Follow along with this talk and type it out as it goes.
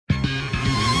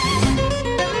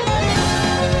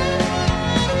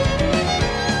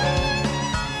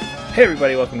Hey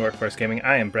everybody, welcome to Workforce Gaming.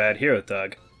 I am Brad, here with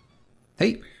Doug.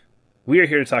 Hey. We are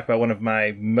here to talk about one of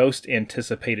my most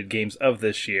anticipated games of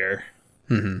this year.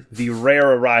 The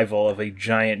rare arrival of a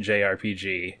giant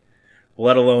JRPG,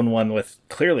 let alone one with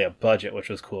clearly a budget, which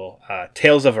was cool.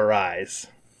 Tales of Arise.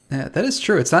 Yeah, that is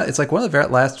true. It's like one of the very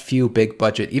last few big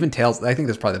budget, even Tales, I think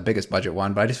that's probably the biggest budget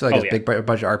one, but I just feel like big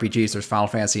budget RPGs, there's Final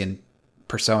Fantasy and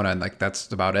Persona, and like that's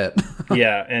about it.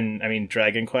 Yeah, and I mean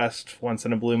Dragon Quest, Once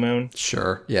in a Blue Moon.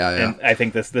 Sure. Yeah. And I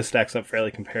think this stacks up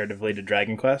fairly comparatively to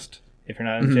Dragon Quest, if you're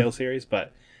not in the Tales series,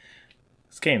 but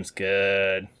this game's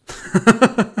good.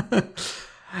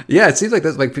 Yeah, it seems like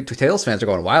this, like Tales fans are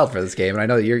going wild for this game, and I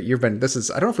know that you've been. This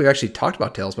is, I don't know if we actually talked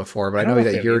about Tales before, but I know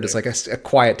that you're just like a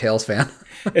quiet Tales fan.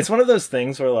 It's one of those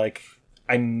things where like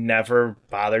I never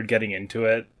bothered getting into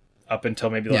it up until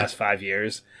maybe the last 5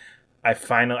 years. I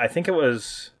played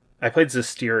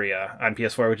Zestiria on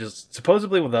PS4, which is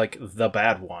supposedly like the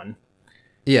bad one.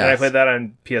 Yeah, and I played that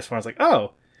on PS4. I was like,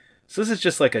 oh. So this is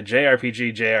just like a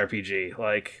JRPG.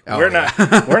 Like we're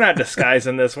not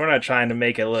disguising this. We're not trying to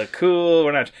make it look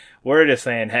cool. We're just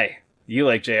saying, hey, you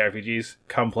like JRPGs,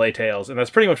 come play Tales. And that's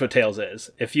pretty much what Tales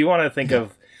is. If you want to think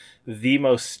of the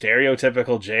most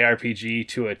stereotypical JRPG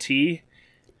to a T,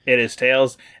 it is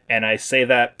Tales. And I say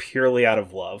that purely out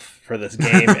of love for this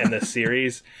game and this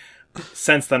series.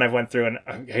 Since then, I've went through, and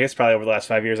I guess probably over the last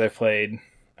 5 years, I've played,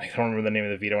 I don't remember the name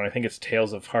of the Vita one. I think it's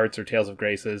Tales of Hearts or Tales of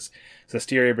Graces.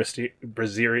 Zestiria,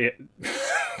 Braziria,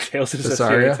 Tales of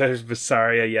Zestiria,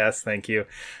 Vesperia, yes, thank you.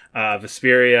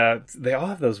 Vesperia, they all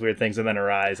have those weird things. And then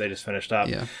Arise, I just finished up.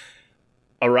 Yeah.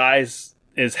 Arise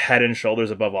is head and shoulders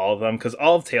above all of them, because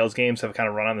all of Tales games have kind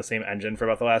of run on the same engine for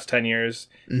about the last 10 years,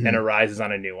 and Arise is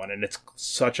on a new one. And it's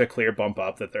such a clear bump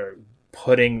up that they're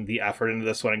putting the effort into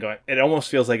this one and going, it almost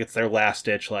feels like it's their last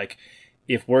ditch. Like,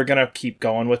 if we're going to keep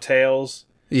going with Tales,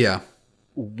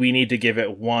 we need to give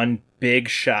it one big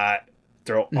shot,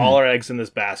 throw all our eggs in this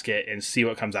basket and see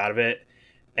what comes out of it.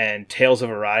 And Tales of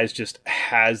Arise just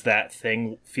has that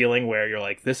feeling where you're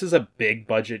like, this is a big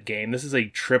budget game. This is a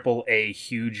triple A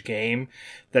huge game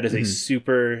that is a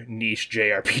super niche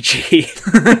JRPG.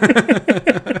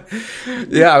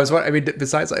 Yeah, I mean,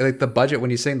 besides like the budget, when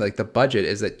you're saying like the budget,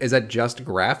 is that just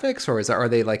graphics, or are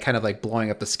they like kind of like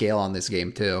blowing up the scale on this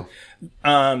game too?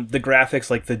 The graphics,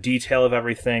 like the detail of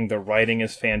everything, the writing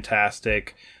is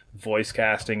fantastic. Voice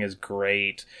casting is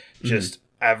great. Just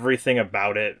everything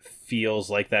about it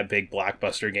feels like that big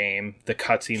blockbuster game. The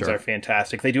cutscenes are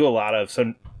fantastic. They do a lot of,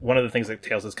 so one of the things that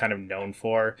Tales is kind of known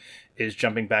for is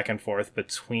jumping back and forth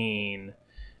between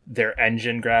their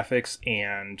engine graphics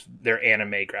and their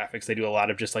anime graphics. They do a lot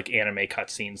of just like anime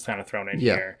cutscenes kind of thrown in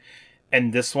here.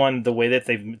 And this one, the way that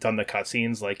they've done the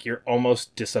cutscenes, like you're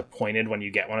almost disappointed when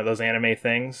you get one of those anime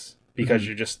things, because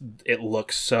it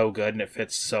looks so good and it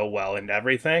fits so well into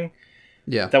everything.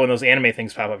 Yeah. That when those anime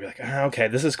things pop up, you're like, oh, okay,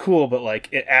 this is cool, but like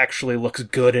it actually looks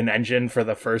good in engine for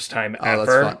the first time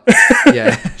ever. That's fun.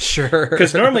 Yeah, sure.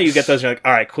 Because normally you get those, you're like,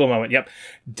 all right, cool moment. Yep.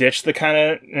 Ditch the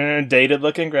kind of dated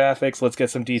looking graphics. Let's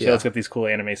get some detail. Let's get these cool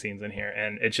anime scenes in here.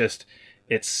 And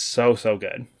it's so, so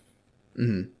good.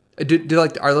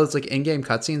 Are those like in-game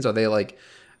cutscenes?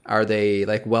 Are they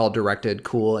like well directed,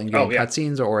 cool in-game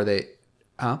cutscenes, or are they?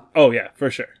 Huh? Oh yeah, for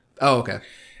sure. Oh, okay.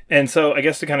 And so I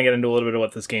guess to kind of get into a little bit of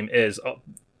what this game is,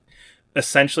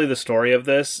 essentially the story of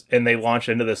this, and they launch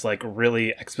into this like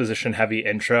really exposition heavy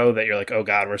intro that you're like, oh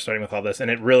god, we're starting with all this,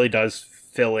 and it really does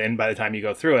fill in by the time you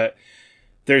go through it.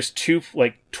 There's two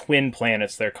like twin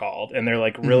planets, they're called, and they're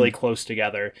like really close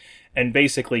together. And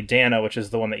basically Dana, which is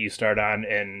the one that you start on,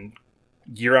 and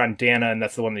you're on Dana, and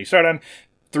that's the one that you start on.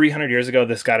 300 years ago,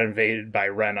 this got invaded by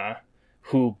Rena,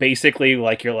 who basically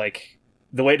like you're like,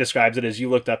 the way it describes it is you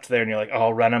looked up to there and you're like, oh,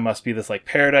 Rena must be this like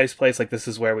paradise place. Like this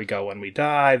is where we go when we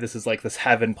die. This is like this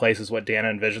heaven place is what Dana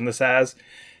envisioned this as.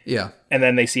 Yeah. And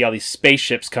then they see all these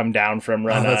spaceships come down from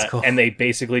Rena, that's cool. And they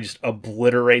basically just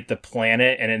obliterate the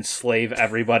planet and enslave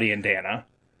everybody in Dana.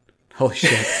 Holy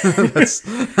shit.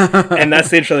 And that's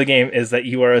the intro of the game, is that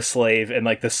you are a slave in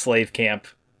like the slave camp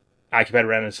occupied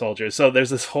Renan soldiers. So there's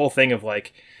this whole thing of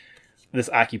like this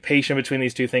occupation between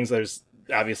these two things. There's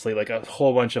obviously like a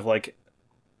whole bunch of like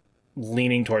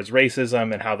leaning towards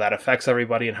racism and how that affects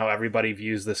everybody and how everybody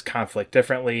views this conflict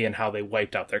differently and how they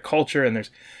wiped out their culture. And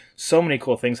there's so many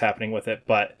cool things happening with it.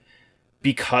 But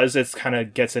because it's kind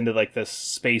of gets into like this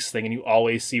space thing and you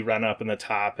always see Ren up in the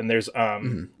top, and there's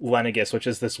Lenegis, which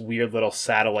is this weird little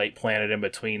satellite planet in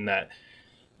between that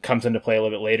comes into play a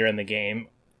little bit later in the game.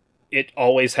 It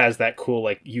always has that cool,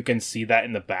 like you can see that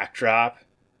in the backdrop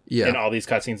in all these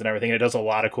cutscenes and everything. And it does a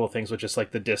lot of cool things with just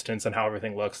like the distance and how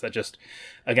everything looks that just,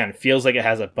 again, feels like it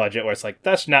has a budget where it's like,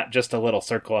 that's not just a little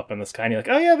circle up in the sky. And you're like,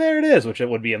 oh yeah, there it is, which it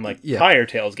would be in like higher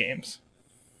Tales games.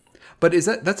 But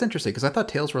that's interesting because I thought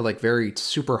Tales were like very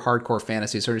super hardcore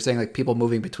fantasy. So you're saying like people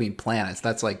moving between planets.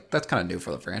 That's kind of new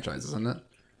for the franchise, isn't it?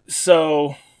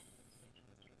 So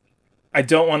I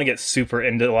don't want to get super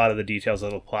into a lot of the details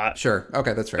of the plot. Sure.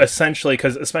 Okay, that's fair.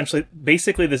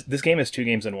 Basically, this game is 2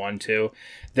 games in one, too.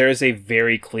 There is a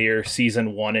very clear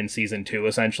Season 1 and Season 2,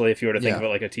 essentially, if you were to think of it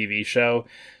like a TV show,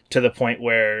 to the point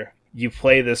where you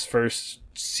play this first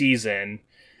season.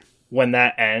 When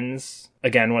that ends,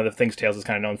 again, one of the things Tales is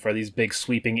kind of known for, these big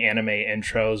sweeping anime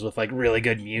intros with like really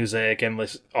good music and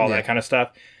all that kind of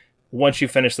stuff. Once you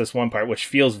finish this one part, which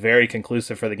feels very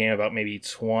conclusive for the game, about maybe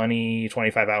 20,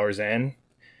 25 hours in,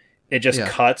 it just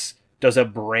cuts, does a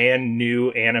brand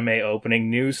new anime opening,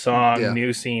 new song,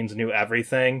 new scenes, new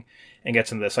everything, and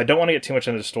gets into this. So I don't want to get too much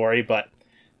into the story, but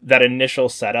that initial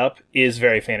setup is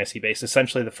very fantasy-based.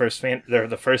 Essentially, the first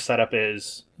setup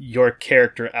is your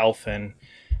character, Alphen,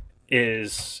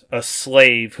 is a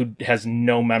slave who has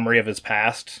no memory of his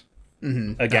past.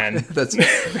 Mm-hmm. Again, that's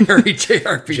very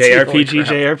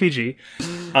JRPG.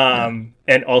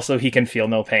 And also he can feel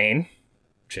no pain.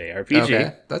 JRPG.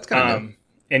 Okay, that's kind of new.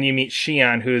 And you meet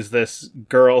Xian, who's this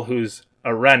girl who's a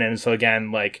Renin. So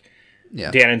again, like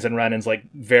Danins and Renins, like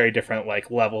very different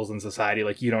like levels in society.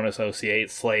 Like you don't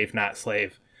associate slave, not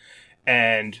slave.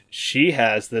 And she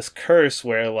has this curse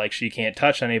where like she can't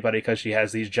touch anybody because she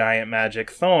has these giant magic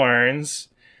thorns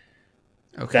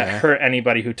that hurt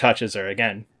anybody who touches her.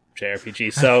 Again,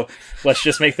 JRPG. So let's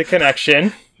just make the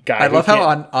connection. I love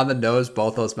how on the nose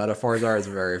both those metaphors are. It's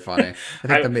very funny. I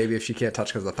think that maybe if she can't touch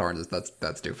because of the thorns,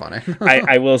 that's too funny.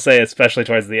 I will say, especially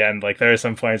towards the end, like there are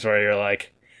some points where you're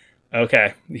like,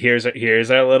 okay, here's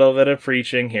our little bit of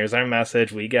preaching. Here's our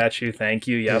message. We got you. Thank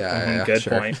you. Yep. Good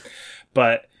point.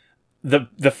 But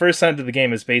the first end of the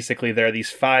game is basically there are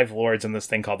these 5 lords in this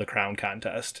thing called the Crown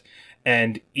Contest.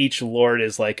 And each lord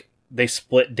is like, they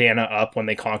split Dana up when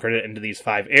they conquered it into these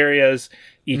 5 areas.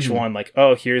 Each one like,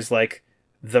 oh, here's like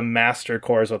the master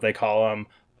core is what they call them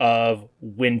of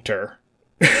winter.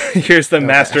 Here's the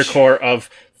master core of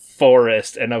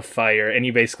forest and of fire. And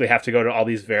you basically have to go to all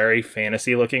these very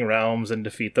fantasy looking realms and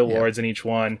defeat the lords in each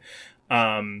one.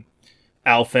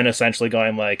 Alphen essentially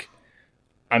going like,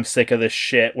 I'm sick of this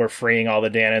shit. We're freeing all the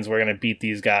Danins. We're going to beat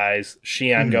these guys.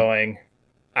 Xian going,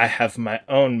 I have my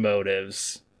own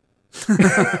motives.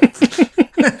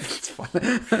 It's fun.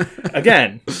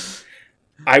 Again,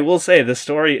 I will say the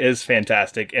story is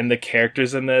fantastic. And the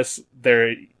characters in this,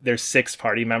 they're 6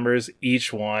 party members.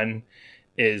 Each one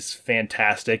is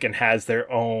fantastic and has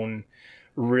their own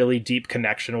really deep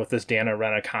connection with this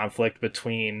Dana-Rena conflict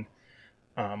between...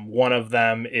 one of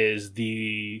them is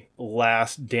the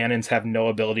last Danins have no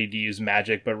ability to use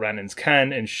magic, but Renins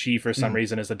can, and she, for some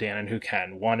reason, is a Danin who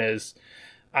can. One is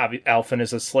Alphen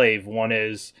is a slave. One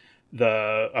is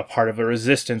a part of a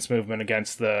resistance movement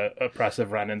against the oppressive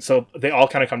Renin. So they all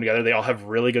kind of come together. They all have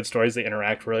really good stories. They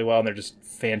interact really well, and they're just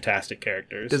fantastic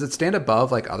characters. Does it stand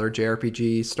above like other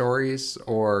JRPG stories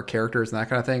or characters and that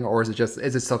kind of thing, or is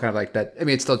it still kind of like that? I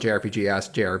mean, it's still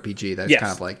JRPG-esque JRPG. That's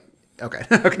kind of like. Okay.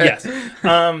 Yes.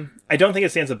 I don't think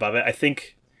it stands above it.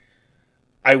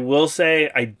 I will say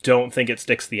I don't think it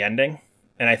sticks the ending.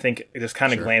 And I think just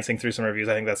kind of glancing through some reviews,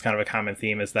 I think that's kind of a common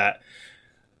theme is that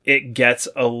it gets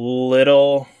a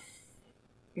little...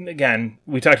 Again,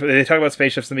 they talk about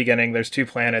spaceships in the beginning. There's 2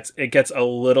 planets. It gets a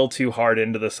little too hard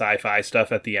into the sci-fi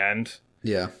stuff at the end.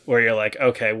 Yeah. Where you're like,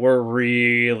 okay, we're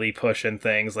really pushing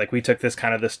things. Like we took this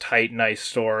tight, nice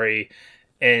story...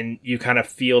 And you kind of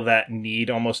feel that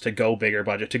need almost to go bigger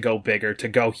budget, to go bigger, to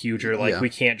go huger. Like, we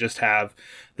can't just have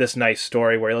this nice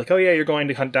story where you're like, oh, yeah, you're going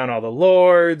to hunt down all the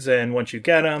lords. And once you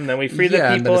get them, then we free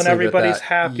the people and everybody's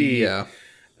happy. Yeah.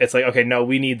 It's like, okay, no,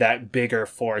 we need that bigger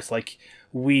force. Like,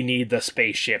 we need the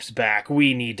spaceships back.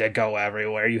 We need to go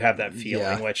everywhere. You have that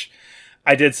feeling, which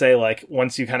I did say, like,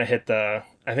 once you kind of hit the...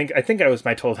 I think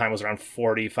my total time was around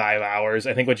 45 hours.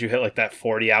 I think once you hit like that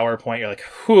 40-hour point, you're like,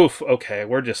 whew, okay,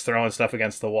 we're just throwing stuff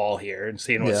against the wall here and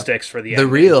seeing what sticks for the end. The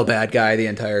real bad guy the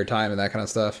entire time and that kind of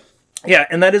stuff. Yeah,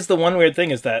 and that is the one weird thing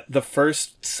is that the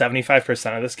first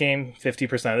 75% of this game,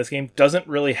 50% of this game, doesn't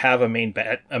really have a main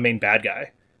bad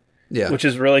guy. Yeah. Which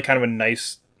is really kind of a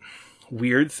nice,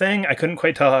 weird thing. I couldn't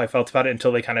quite tell how I felt about it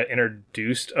until they kind of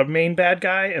introduced a main bad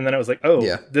guy, and then I was like,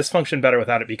 this functioned better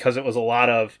without it because it was a lot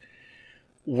of...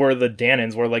 Were the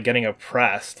Danins were like getting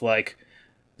oppressed. Like,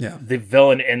 the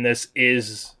villain in this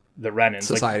is Renans.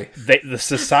 Society. Like the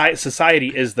society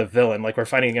is the villain. Like we're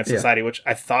fighting against society, which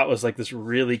I thought was like this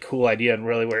really cool idea and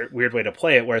really weird way to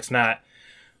play it, where it's not,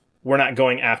 we're not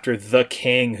going after the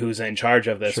king who's in charge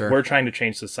of this. Sure. We're trying to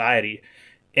change society.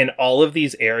 In all of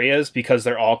these areas, because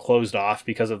they're all closed off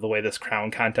because of the way this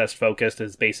crown contest focused,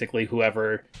 is basically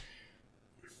whoever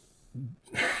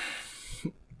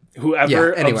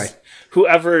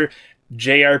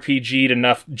JRPG'd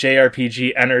enough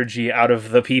JRPG energy out of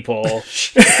the people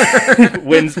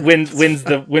wins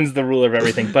the ruler of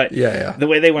everything. But the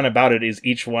way they went about it is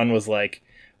each one was like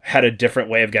had a different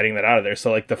way of getting that out of there. So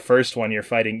like the first one you're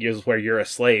fighting is where you're a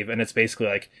slave, and it's basically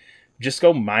like, just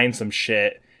go mine some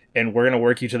shit and we're gonna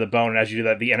work you to the bone, and as you do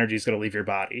that, the energy is gonna leave your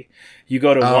body. You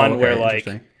go to one where like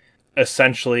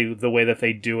essentially the way that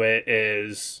they do it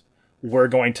is, we're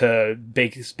going to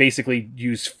basically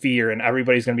use fear, and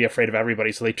everybody's going to be afraid of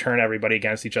everybody, so they turn everybody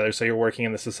against each other. So you're working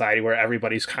in the society where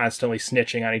everybody's constantly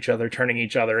snitching on each other, turning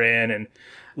each other in, and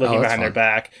looking behind their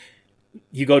back.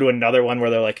 You go to another one where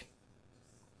they're like,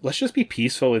 let's just be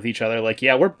peaceful with each other. Like,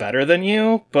 yeah, we're better than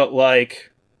you, but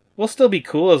like, we'll still be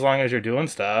cool as long as you're doing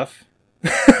stuff.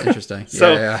 Interesting.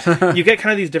 So you get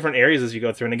kind of these different areas as you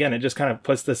go through. And again, it just kind of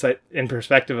puts this in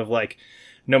perspective of like,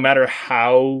 no matter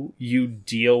how you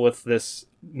deal with this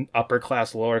upper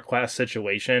class, lower class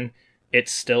situation,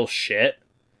 it's still shit.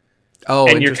 Oh,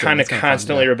 and you're kind of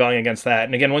constantly rebelling against that.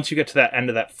 And again, once you get to that end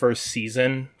of that first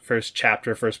season, first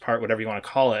chapter, first part, whatever you want to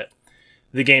call it,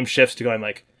 the game shifts to going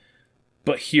like,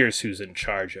 but here's who's in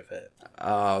charge of it.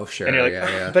 Oh, sure. And you're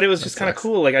like, but it was just kind of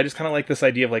cool. Like, I just kind of like this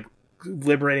idea of like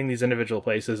liberating these individual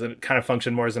places, and it kind of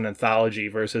functioned more as an anthology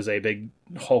versus a big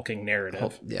hulking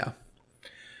narrative. Yeah.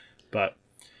 But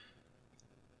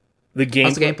the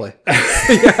gameplay.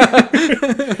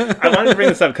 I wanted to bring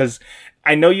this up because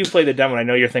I know you played the demo, and I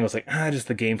know your thing was like, just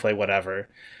the gameplay, whatever.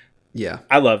 Yeah.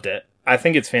 I loved it. I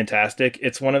think it's fantastic.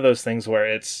 It's one of those things where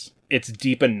it's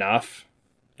deep enough,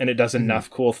 and it does enough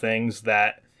cool things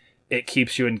that it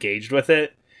keeps you engaged with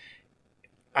it.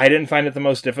 I didn't find it the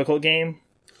most difficult game.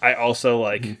 I also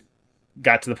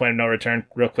got to the point of no return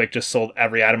real quick, just sold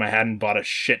every item I had and bought a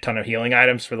shit ton of healing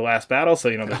items for the last battle. So,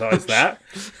 there's always that.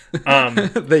 The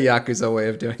Yakuza way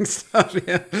of doing stuff.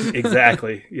 Yeah.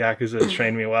 Exactly. Yakuza has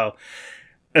trained me well.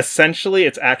 Essentially,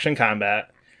 it's action combat.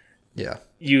 Yeah.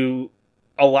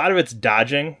 A lot of it's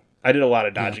dodging. I did a lot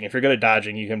of dodging. If you're good at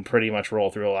dodging, you can pretty much roll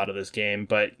through a lot of this game.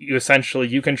 But you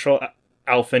control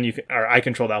Alphen, I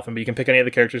controlled Alphen, but you can pick any of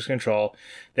the characters to control.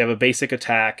 They have a basic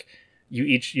attack.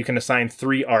 You can assign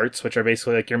 3 arts, which are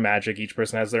basically like your magic. Each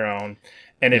person has their own.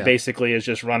 And it basically is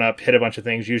just run up, hit a bunch of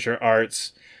things, use your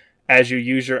arts. As you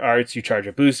use your arts, you charge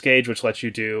a boost gauge, which lets you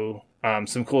do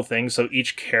some cool things. So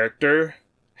each character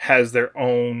has their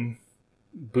own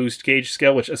boost gauge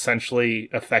skill, which essentially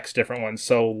affects different ones.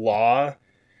 So Law,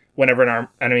 whenever an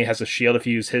enemy has a shield, if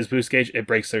you use his boost gauge, it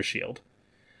breaks their shield.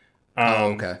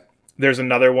 Okay. There's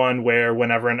another one where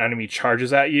whenever an enemy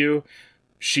charges at you,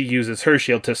 she uses her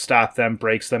shield to stop them,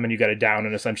 breaks them, and you got to down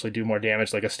and essentially do more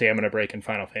damage, like a stamina break in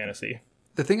Final Fantasy.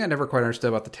 The thing I never quite understood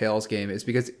about the Tales game is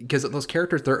because those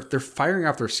characters, they're firing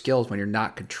off their skills when you're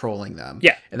not controlling them.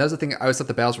 Yeah. And that was the thing. I always thought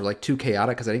the battles were like too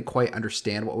chaotic because I didn't quite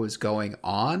understand what was going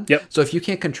on. Yep. So if you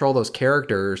can't control those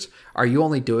characters, are you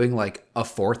only doing like a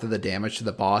fourth of the damage to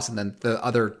the boss, and then the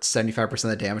other 75% of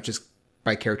the damage is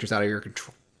by characters out of your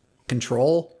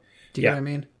control? Do you know what I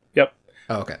mean? Yep.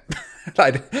 Oh, okay.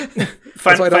 Final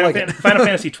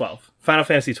Fantasy 12. Final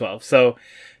Fantasy 12. So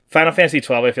Final Fantasy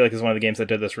 12, I feel like, is one of the games that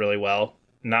did this really well.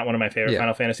 Not one of my favorite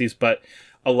Final Fantasies, but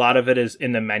a lot of it is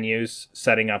in the menus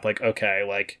setting up like, okay,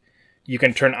 like you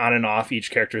can turn on and off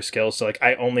each character's skills. So like,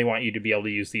 I only want you to be able to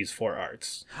use these 4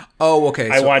 arts. Oh, okay.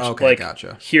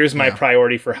 Gotcha. Here's my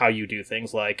priority for how you do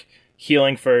things, like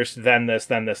healing first, then this,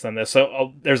 then this, then this.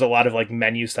 So there's a lot of like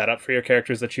menu setup for your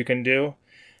characters that you can do.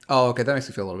 Oh, okay. That makes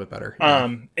me feel a little bit better.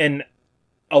 Yeah. And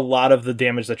a lot of the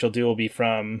damage that you'll do will be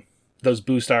from those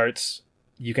boost arts.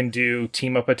 You can do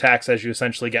team up attacks as you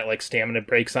essentially get like stamina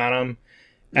breaks on them.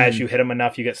 As you hit them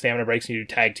enough, you get stamina breaks, and you do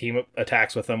tag team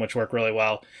attacks with them, which work really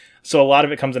well. So a lot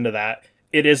of it comes into that.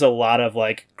 It is a lot of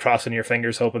like crossing your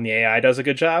fingers, hoping the AI does a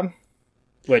good job,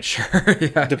 which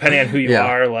depending on who you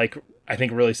are, like I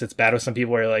think really sits bad with some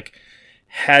people where like,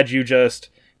 had you just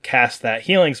cast that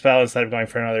healing spell instead of going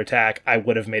for another attack, I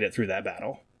would have made it through that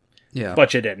battle. Yeah.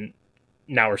 But you didn't.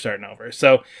 Now we're starting over.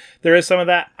 So there is some of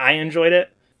that. I enjoyed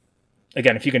it.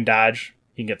 Again, if you can dodge,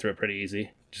 you can get through it pretty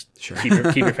easy. Just keep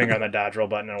your finger on the dodge roll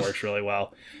button, and it works really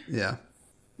well. Yeah.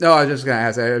 No, I was just gonna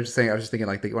ask. I was just thinking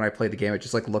like when I played the game, it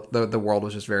just like looked the world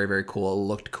was just very very cool. It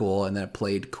looked cool, and then it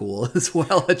played cool as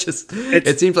well.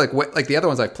 It seems like the other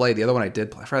ones I played. The other one I did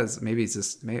play. Maybe it's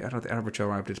just maybe I don't know which one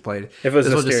I just played. If it was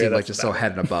this one just seemed like just so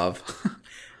head and above.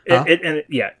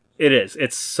 It is.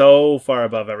 It's so far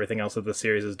above everything else that the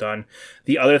series has done.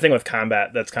 The other thing with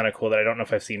combat that's kind of cool that I don't know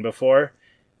if I've seen before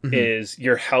is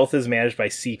your health is managed by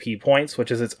CP points,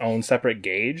 which is its own separate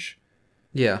gauge.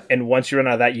 Yeah. And once you run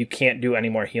out of that, you can't do any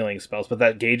more healing spells, but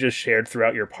that gauge is shared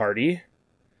throughout your party.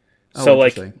 So,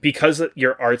 like, because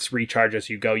your arts recharge as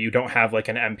you go, you don't have, like,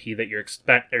 an MP that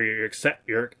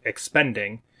you're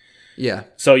expending. Yeah.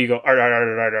 So you go,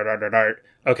 art.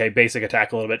 Okay, basic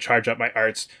attack a little bit, charge up my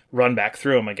arts, run back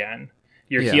through them again.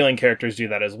 Your healing characters do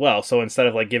that as well. So instead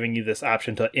of, like, giving you this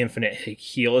option to infinite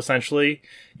heal, essentially,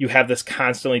 you have this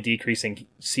constantly decreasing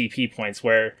CP points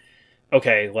where,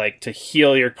 okay, like, to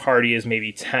heal your party is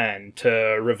maybe 10, to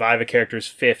revive a character is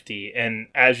 50, and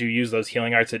as you use those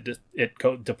healing arts, it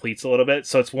depletes a little bit.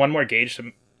 So it's one more gauge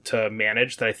to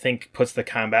manage that I think puts the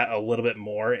combat a little bit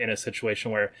more in a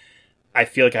situation where I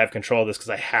feel like I have control of this because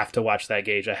I have to watch that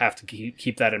gauge. I have to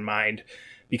keep that in mind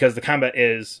because the combat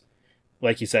is,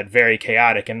 like you said, very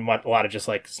chaotic and a lot of just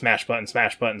like smash button,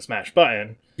 smash button, smash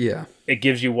button. Yeah. It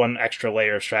gives you one extra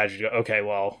layer of strategy. Okay,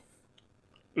 well,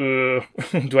 do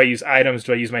I use items?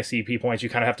 Do I use my CP points? You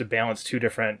kind of have to balance two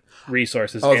different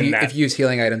resources. If you use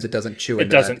healing items, it doesn't chew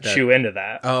into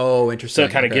that. Oh, interesting. So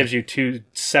it kind of gives you two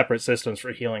separate systems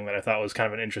for healing that I thought was kind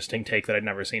of an interesting take that I'd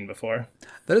never seen before.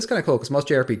 That is kind of cool because most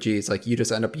JRPGs, like, you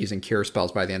just end up using cure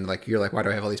spells by the end. Like, you're like, why do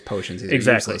I have all these potions? These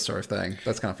exactly. Useless sort of thing.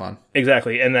 That's kind of fun.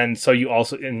 Exactly. And then so you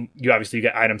obviously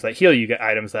get items that heal. You get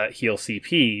items that heal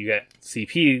CP. You get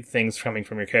CP things coming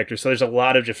from your character. So there's a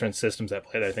lot of different systems at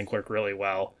play that I think work really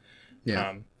well.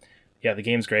 Yeah. The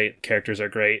game's great. Characters are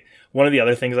great. One of the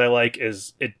other things I like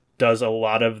is it does a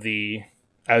lot of I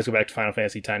always go back to Final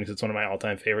Fantasy X because it's one of my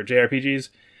all-time favorite JRPGs.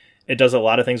 It does a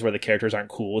lot of things where the characters aren't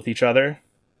cool with each other.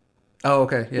 Oh,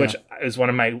 okay. Yeah. Which is one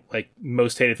of my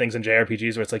most hated things in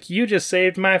JRPGs where it's like, you just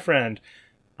saved my friend.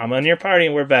 I'm on your party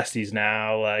and we're besties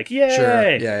now. Like, yay!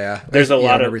 Sure. Yeah. There's a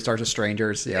lot of restarts as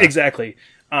strangers. Yeah. Exactly.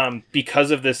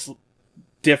 Because of this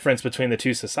difference between the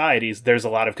two societies, there's a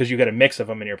lot of, because you get a mix of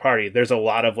them in your party, there's a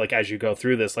lot of, like, as you go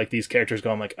through this, like, these characters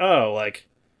going like, oh, like,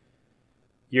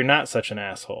 you're not such an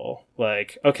asshole.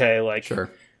 Like, okay, like, sure,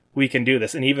 we can do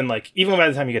this. And even by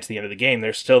the time you get to the end of the game,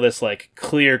 there's still this, like,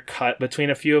 clear cut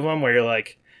between a few of them where you're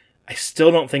like, I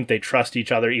still don't think they trust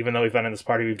each other, even though we've been in this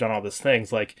party, we've done all these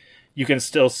things. Like, you can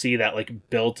still see that, like,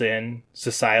 built-in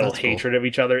societal hatred of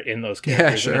each other in those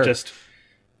characters. Yeah, sure. And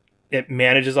it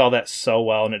manages all that so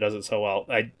well, and it does it so well.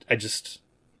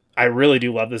 I really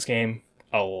do love this game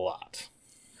a lot.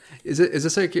 Is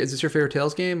this your favorite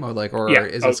Tales game, or yeah.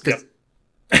 Is this? Yep.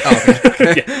 Oh,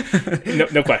 okay. Yeah.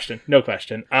 No question.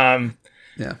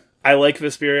 Yeah. I like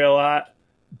Vesperia a lot,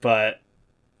 but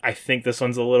I think this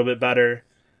one's a little bit better,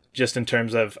 just in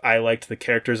terms of I liked the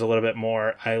characters a little bit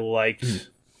more. I liked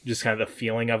just kind of the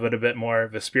feeling of it a bit more.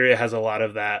 Vesperia has a lot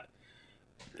of that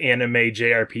anime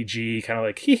JRPG kind of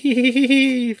like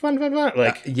fun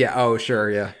like yeah. Oh,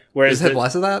 sure, yeah. Whereas does it have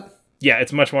less of that? Yeah,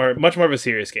 it's much more of a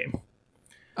serious game.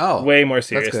 Oh, way more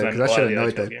serious than I should have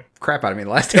annoyed the game. Crap out of me the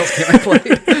last Tales game I played.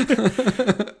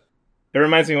 It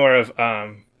reminds me more of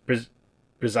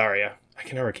Brizaria. I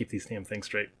can never keep these damn things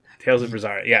straight. Tales of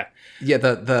Brizaria, yeah. Yeah,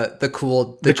 the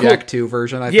cool Jack 2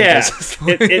 version, I think.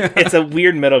 Yeah, it's a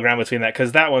weird middle ground between that,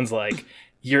 because that one's like,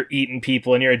 you're eating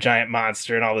people and you're a giant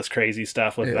monster and all this crazy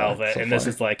stuff with Velvet. And this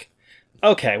is like,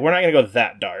 okay, we're not going to go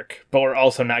that dark, but we're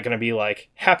also not going to be like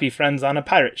happy friends on a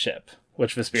pirate ship,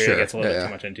 which Vesperia gets a little bit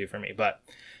too much into for me. But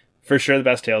for sure the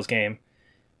best Tales game.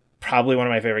 Probably one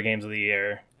of my favorite games of the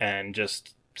year, and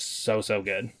just so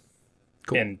good.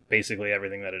 Cool. In basically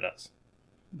everything that it does.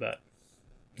 But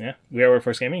yeah, we are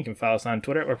Workforce Gaming. You can follow us on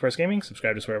Twitter at Workforce Gaming.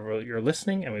 Subscribe to us wherever you're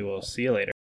listening, and we will see you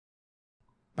later.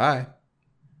 Bye.